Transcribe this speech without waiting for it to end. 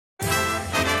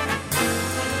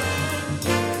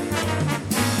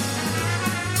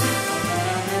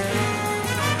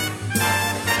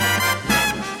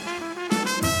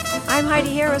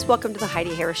Heidi Harris. Welcome to the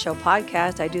Heidi Harris Show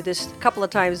podcast. I do this a couple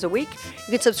of times a week.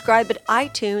 You can subscribe at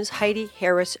iTunes, Heidi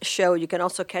Harris Show. You can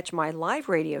also catch my live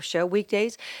radio show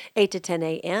weekdays, 8 to 10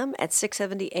 a.m. at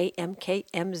 670 a.m.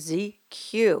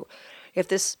 KMZQ. If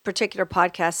this particular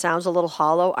podcast sounds a little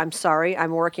hollow, I'm sorry.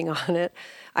 I'm working on it.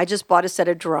 I just bought a set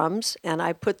of drums, and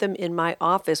I put them in my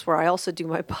office where I also do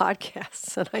my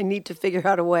podcasts, and I need to figure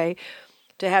out a way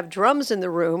to have drums in the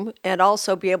room and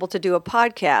also be able to do a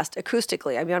podcast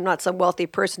acoustically. I mean, I'm not some wealthy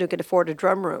person who can afford a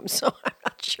drum room, so I'm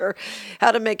not sure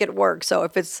how to make it work. So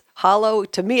if it's hollow,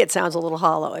 to me it sounds a little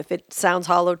hollow. If it sounds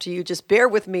hollow to you, just bear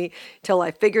with me till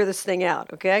I figure this thing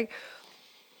out, okay?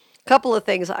 Couple of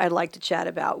things I'd like to chat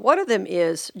about. One of them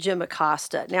is Jim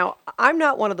Acosta. Now, I'm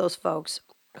not one of those folks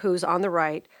who's on the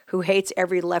right, who hates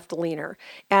every left-leaner,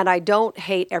 and I don't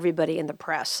hate everybody in the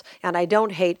press, and I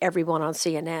don't hate everyone on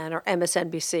CNN or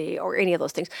MSNBC or any of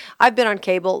those things. I've been on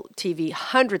cable TV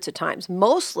hundreds of times,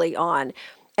 mostly on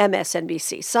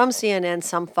MSNBC, some CNN,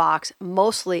 some Fox,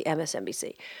 mostly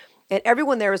MSNBC. And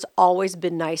everyone there has always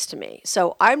been nice to me.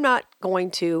 So I'm not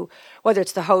going to, whether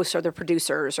it's the hosts or the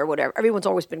producers or whatever, everyone's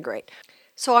always been great.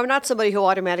 So I'm not somebody who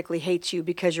automatically hates you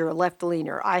because you're a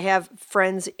left-leaner. I have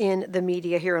friends in the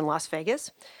media here in Las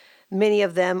Vegas. Many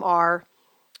of them are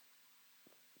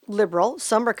liberal,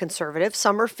 some are conservative,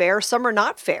 some are fair, some are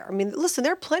not fair. I mean, listen,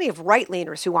 there are plenty of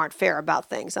right-leaners who aren't fair about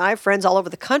things. And I have friends all over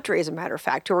the country, as a matter of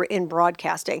fact, who are in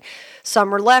broadcasting.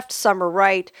 Some are left, some are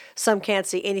right, some can't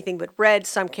see anything but red,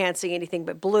 some can't see anything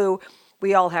but blue.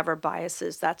 We all have our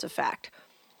biases, that's a fact.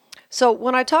 So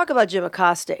when I talk about Jim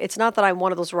Acosta, it's not that I'm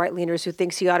one of those right-leaners who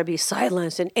thinks he ought to be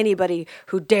silenced and anybody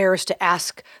who dares to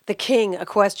ask the king a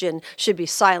question should be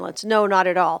silenced. No, not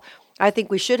at all. I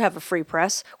think we should have a free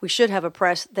press. We should have a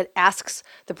press that asks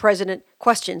the president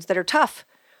questions that are tough,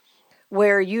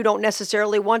 where you don't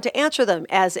necessarily want to answer them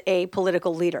as a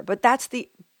political leader. But that's the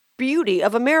beauty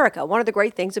of America. One of the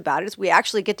great things about it is we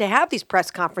actually get to have these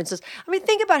press conferences. I mean,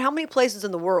 think about how many places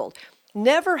in the world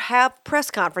never have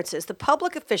press conferences. The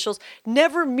public officials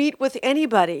never meet with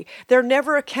anybody. They're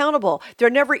never accountable. They're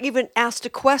never even asked a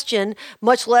question,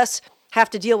 much less have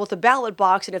to deal with the ballot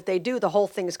box. And if they do, the whole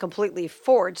thing is completely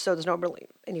forged. So there's not really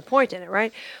any point in it,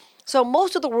 right? So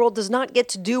most of the world does not get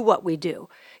to do what we do,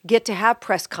 get to have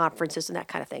press conferences and that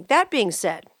kind of thing. That being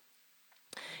said,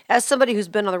 as somebody who's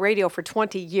been on the radio for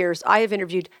 20 years, I have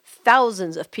interviewed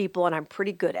thousands of people and I'm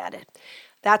pretty good at it.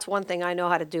 That's one thing I know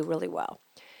how to do really well.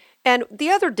 And the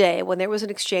other day, when there was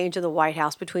an exchange in the White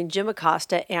House between Jim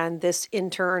Acosta and this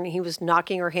intern, he was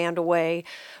knocking her hand away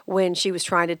when she was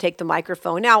trying to take the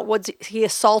microphone. Now, was he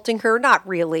assaulting her? Not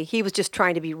really. He was just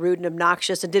trying to be rude and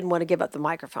obnoxious and didn't want to give up the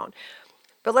microphone.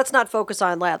 But let's not focus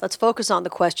on that. Let's focus on the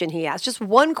question he asked. Just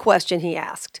one question he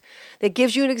asked that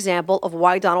gives you an example of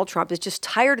why Donald Trump is just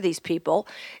tired of these people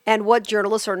and what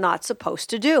journalists are not supposed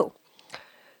to do.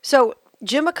 So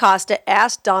Jim Acosta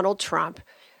asked Donald Trump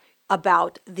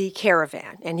about the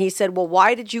caravan. And he said, well,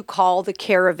 why did you call the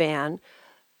caravan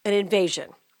an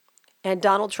invasion? And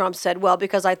Donald Trump said, well,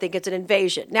 because I think it's an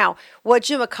invasion. Now, what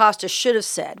Jim Acosta should have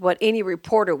said, what any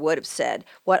reporter would have said,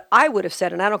 what I would have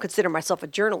said, and I don't consider myself a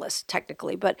journalist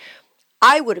technically, but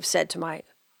I would have said to my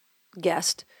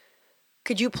guest,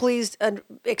 could you please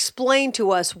explain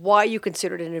to us why you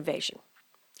considered it an invasion?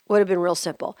 Would have been real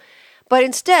simple. But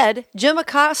instead, Jim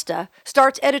Acosta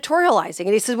starts editorializing,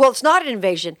 and he says, well, it's not an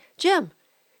invasion. Jim,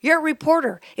 you're a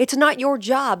reporter. It's not your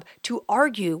job to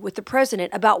argue with the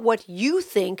president about what you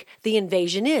think the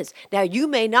invasion is. Now, you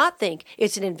may not think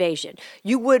it's an invasion.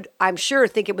 You would, I'm sure,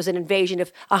 think it was an invasion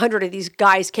if 100 of these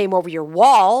guys came over your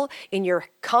wall in your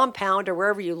compound or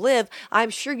wherever you live. I'm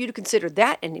sure you'd consider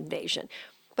that an invasion.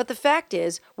 But the fact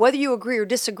is, whether you agree or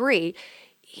disagree,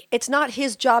 it's not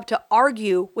his job to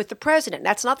argue with the president.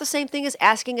 That's not the same thing as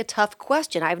asking a tough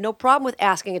question. I have no problem with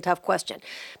asking a tough question.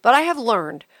 But I have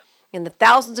learned in the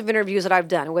thousands of interviews that I've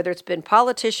done, whether it's been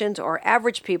politicians or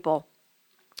average people,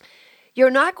 you're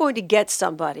not going to get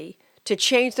somebody to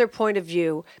change their point of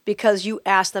view because you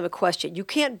ask them a question. You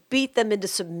can't beat them into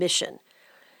submission.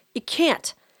 You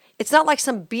can't. It's not like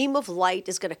some beam of light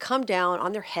is going to come down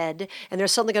on their head and they're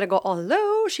suddenly going to go, oh,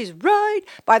 hello, she's right.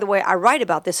 By the way, I write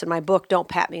about this in my book, Don't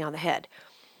Pat Me on the Head.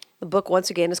 The book,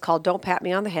 once again, is called Don't Pat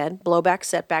Me on the Head, Blowbacks,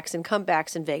 Setbacks, and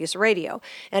Comebacks in Vegas Radio.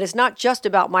 And it's not just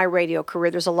about my radio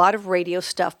career. There's a lot of radio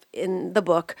stuff in the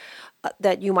book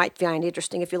that you might find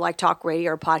interesting if you like talk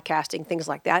radio or podcasting, things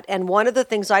like that. And one of the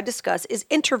things I discuss is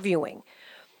interviewing,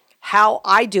 how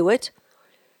I do it,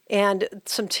 and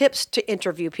some tips to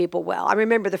interview people well. I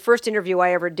remember the first interview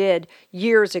I ever did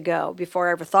years ago, before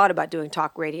I ever thought about doing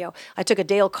talk radio. I took a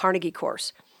Dale Carnegie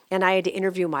course, and I had to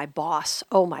interview my boss.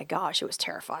 Oh my gosh, it was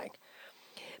terrifying.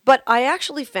 But I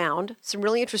actually found some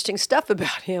really interesting stuff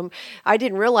about him. I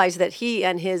didn't realize that he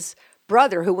and his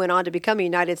brother, who went on to become a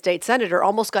United States Senator,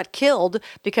 almost got killed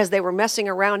because they were messing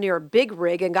around near a big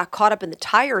rig and got caught up in the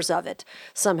tires of it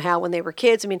somehow when they were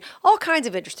kids. I mean, all kinds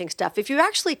of interesting stuff. If you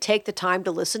actually take the time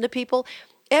to listen to people,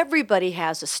 everybody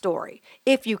has a story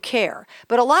if you care.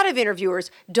 But a lot of interviewers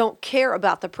don't care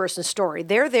about the person's story.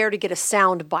 They're there to get a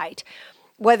sound bite.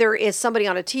 Whether it's somebody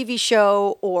on a TV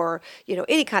show or,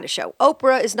 any kind of show.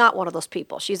 Oprah is not one of those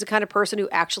people. She's the kind of person who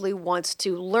actually wants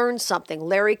to learn something.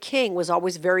 Larry King was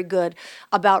always very good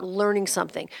about learning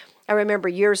something. I remember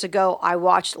years ago, I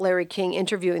watched Larry King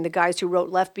interviewing the guys who wrote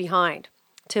Left Behind,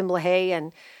 Tim LaHaye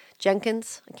and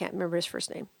Jenkins. I can't remember his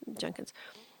first name, Jenkins.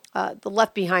 The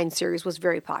Left Behind series was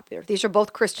very popular. These are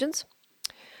both Christians.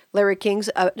 Larry King's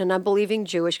an unbelieving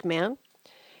Jewish man.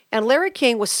 And Larry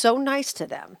King was so nice to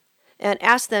them and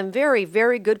asked them very,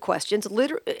 very good questions,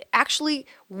 actually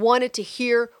wanted to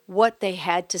hear what they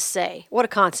had to say. What a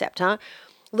concept, huh?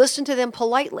 Listen to them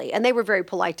politely, and they were very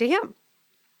polite to him.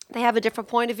 They have a different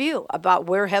point of view about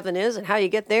where heaven is and how you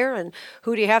get there and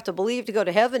who do you have to believe to go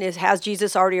to heaven. Has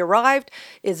Jesus already arrived?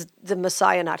 Is the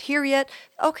Messiah not here yet?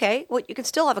 Okay, well, you can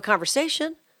still have a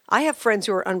conversation. I have friends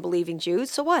who are unbelieving Jews,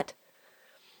 so what?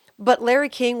 But Larry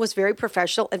King was very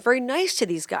professional and very nice to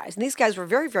these guys. And these guys were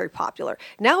very, very popular.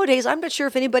 Nowadays, I'm not sure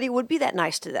if anybody would be that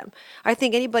nice to them. I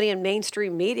think anybody in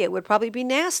mainstream media would probably be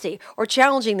nasty or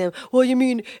challenging them. Well, you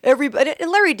mean everybody? And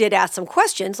Larry did ask some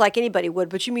questions like anybody would,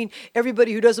 but you mean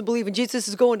everybody who doesn't believe in Jesus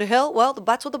is going to hell? Well,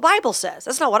 that's what the Bible says.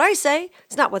 That's not what I say.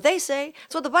 It's not what they say.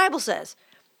 It's what the Bible says.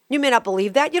 You may not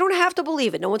believe that. You don't have to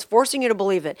believe it. No one's forcing you to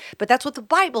believe it. But that's what the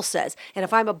Bible says. And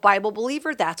if I'm a Bible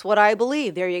believer, that's what I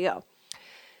believe. There you go.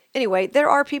 Anyway, there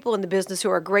are people in the business who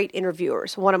are great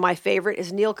interviewers. One of my favorite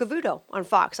is Neil Cavuto on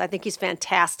Fox. I think he's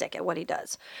fantastic at what he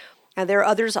does. And there are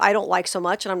others I don't like so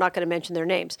much, and I'm not going to mention their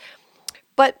names.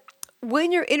 But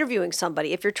when you're interviewing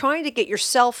somebody, if you're trying to get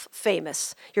yourself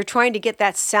famous, you're trying to get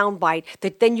that soundbite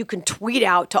that then you can tweet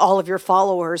out to all of your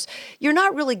followers, you're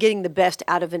not really getting the best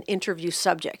out of an interview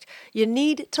subject. You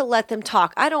need to let them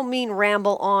talk. I don't mean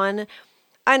ramble on.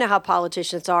 I know how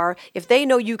politicians are. If they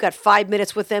know you got 5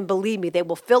 minutes with them, believe me, they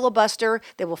will filibuster.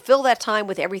 They will fill that time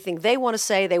with everything they want to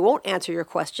say. They won't answer your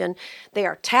question. They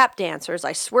are tap dancers.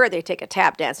 I swear they take a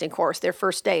tap dancing course their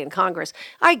first day in Congress.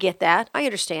 I get that. I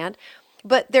understand.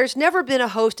 But there's never been a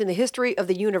host in the history of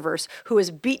the universe who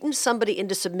has beaten somebody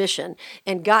into submission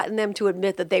and gotten them to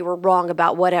admit that they were wrong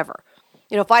about whatever.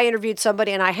 If I interviewed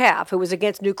somebody, and I have, who was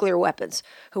against nuclear weapons,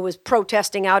 who was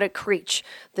protesting out at Creech,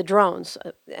 the drones,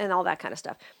 and all that kind of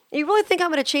stuff. You really think I'm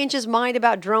going to change his mind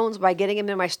about drones by getting him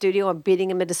in my studio and beating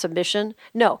him into submission?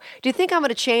 No. Do you think I'm going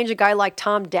to change a guy like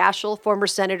Tom Daschle, former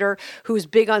senator, who's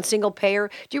big on single payer?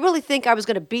 Do you really think I was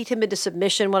going to beat him into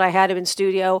submission when I had him in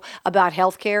studio about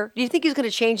health care? Do you think he's going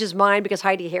to change his mind because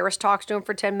Heidi Harris talks to him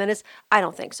for 10 minutes? I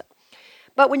don't think so.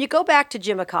 But when you go back to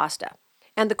Jim Acosta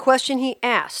and the question he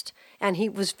asked, and he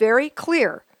was very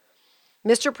clear,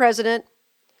 Mr. President,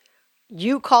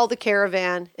 you called the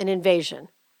caravan an invasion.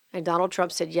 And Donald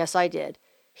Trump said, yes, I did.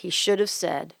 He should have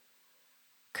said,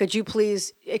 could you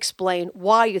please explain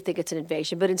why you think it's an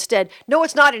invasion? But instead, no,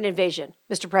 it's not an invasion,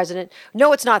 Mr. President.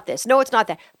 No, it's not this. No, it's not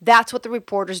that. That's what the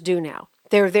reporters do now.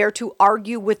 They're there to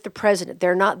argue with the president.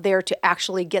 They're not there to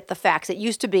actually get the facts. It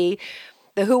used to be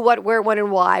the who, what, where, when, and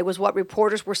why was what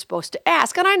reporters were supposed to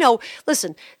ask. And I know,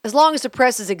 listen, as long as the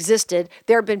press has existed,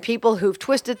 there have been people who've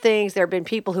twisted things. There have been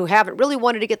people who haven't really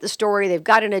wanted to get the story. They've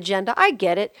got an agenda. I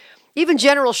get it. Even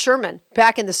General Sherman,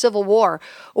 back in the Civil War,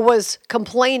 was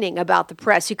complaining about the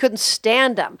press. He couldn't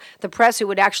stand them, the press who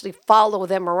would actually follow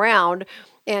them around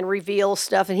and reveal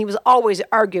stuff, and he was always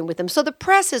arguing with them. So the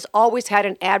press has always had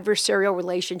an adversarial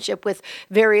relationship with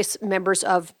various members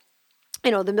of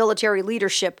the military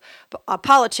leadership,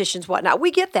 politicians, whatnot.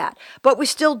 We get that. But we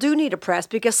still do need a press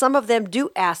because some of them do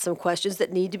ask some questions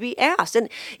that need to be asked. And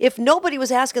if nobody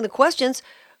was asking the questions,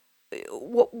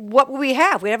 what would we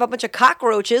have? We'd have a bunch of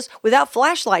cockroaches without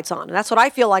flashlights on. And that's what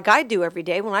I feel like I do every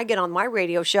day when I get on my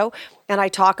radio show and I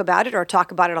talk about it or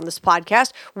talk about it on this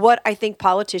podcast, what I think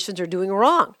politicians are doing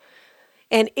wrong.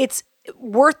 And it's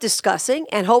worth discussing,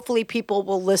 and hopefully people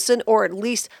will listen or at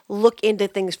least look into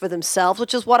things for themselves,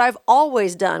 which is what I've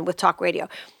always done with talk radio.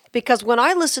 Because when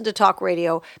I listened to talk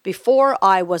radio before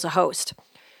I was a host,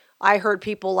 I heard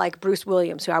people like Bruce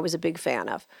Williams, who I was a big fan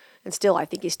of, and still I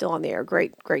think he's still on the air,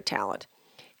 great talent.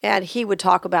 And he would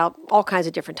talk about all kinds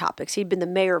of different topics. He'd been the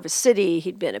mayor of a city,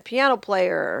 he'd been a piano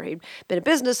player, he'd been a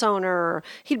business owner,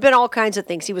 he'd been all kinds of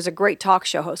things. He was a great talk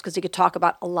show host because he could talk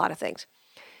about a lot of things.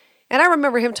 And I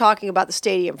remember him talking about the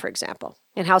stadium, for example,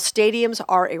 and how stadiums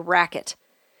are a racket.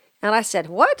 And I said,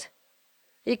 what?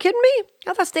 Are you kidding me?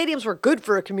 I thought stadiums were good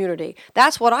for a community.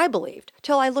 That's what I believed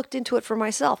till I looked into it for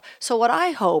myself. So what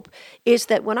I hope is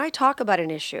that when I talk about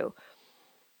an issue,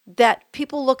 that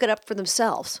people look it up for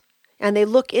themselves and they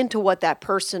look into what that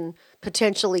person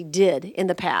potentially did in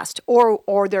the past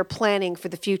or they're planning for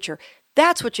the future.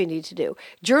 That's what you need to do.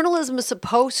 Journalism is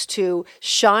supposed to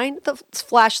shine the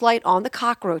flashlight on the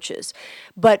cockroaches.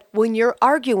 But when you're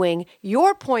arguing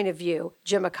your point of view,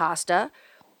 Jim Acosta,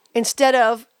 instead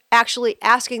of actually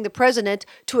asking the president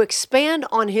to expand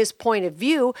on his point of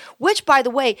view, which, by the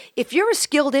way, if you're a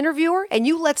skilled interviewer and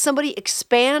you let somebody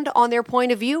expand on their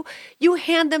point of view, you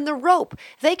hand them the rope.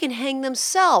 They can hang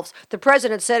themselves. The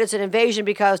president said it's an invasion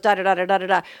because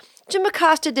da-da-da-da-da-da. Jim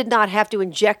Acosta did not have to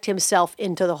inject himself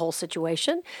into the whole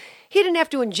situation. He didn't have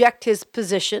to inject his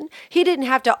position. He didn't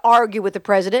have to argue with the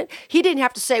president. He didn't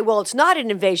have to say, well, it's not an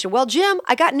invasion. Well, Jim,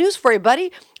 I got news for you,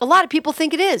 buddy. A lot of people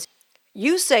think it is.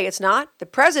 You say it's not. The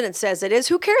president says it is.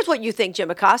 Who cares what you think,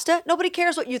 Jim Acosta? Nobody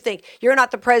cares what you think. You're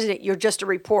not the president. You're just a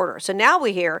reporter. So now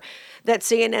we hear that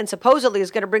CNN supposedly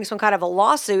is going to bring some kind of a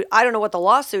lawsuit. I don't know what the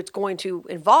lawsuit's going to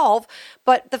involve,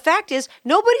 but the fact is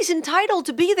nobody's entitled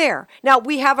to be there. Now,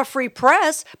 we have a free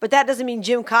press, but that doesn't mean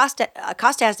Jim Acosta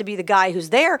has to be the guy who's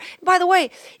there. By the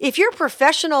way, if you're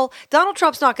professional, Donald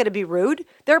Trump's not going to be rude.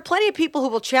 There are plenty of people who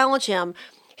will challenge him.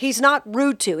 He's not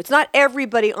rude to. It's not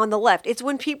everybody on the left. It's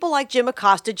when people like Jim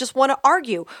Acosta just want to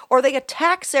argue or they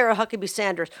attack Sarah Huckabee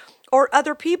Sanders or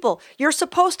other people. You're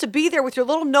supposed to be there with your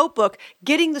little notebook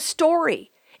getting the story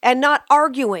and not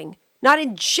arguing, not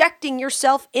injecting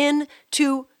yourself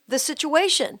into the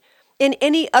situation in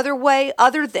any other way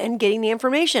other than getting the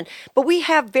information. But we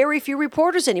have very few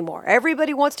reporters anymore.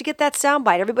 Everybody wants to get that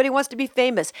soundbite. Everybody wants to be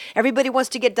famous. Everybody wants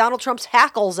to get Donald Trump's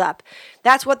hackles up.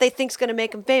 That's what they think is going to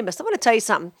make him famous. I'm going to tell you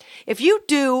something. If you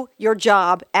do your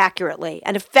job accurately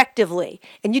and effectively,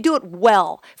 and you do it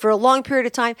well for a long period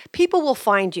of time, people will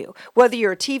find you. Whether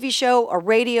you're a TV show, a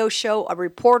radio show, a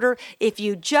reporter, if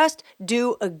you just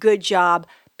do a good job,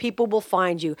 people will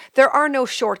find you. There are no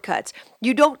shortcuts.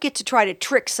 You don't get to try to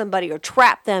trick somebody or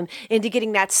trap them into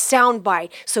getting that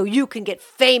soundbite so you can get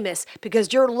famous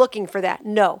because you're looking for that.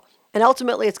 No. And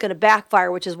ultimately, it's going to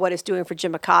backfire, which is what it's doing for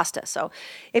Jim Acosta. So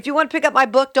if you want to pick up my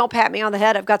book, Don't Pat Me on the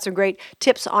Head, I've got some great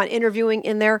tips on interviewing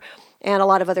in there and a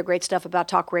lot of other great stuff about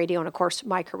talk radio and, of course,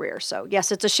 my career. So,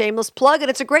 yes, it's a shameless plug,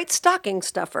 and it's a great stocking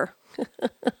stuffer.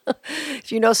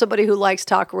 If you know somebody who likes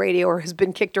talk radio or has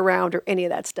been kicked around or any of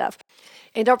that stuff.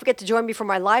 And don't forget to join me for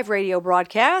my live radio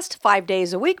broadcast 5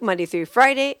 days a week, Monday through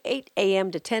Friday, 8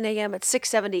 a.m. to 10 a.m. at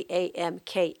 670 a.m.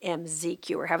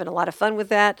 KMZQ. We're having a lot of fun with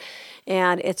that,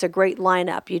 and it's a great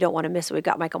lineup. You don't want to miss it. We've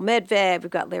got Michael Medved,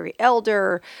 we've got Larry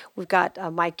Elder, we've got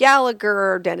Mike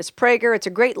Gallagher, Dennis Prager. It's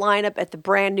a great lineup at the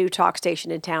brand new talk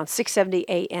station in town, 670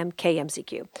 a.m.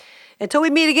 KMZQ. Until we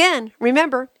meet again,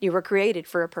 remember, you were created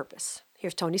for a purpose.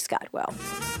 Here's Tony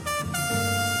Scottwell.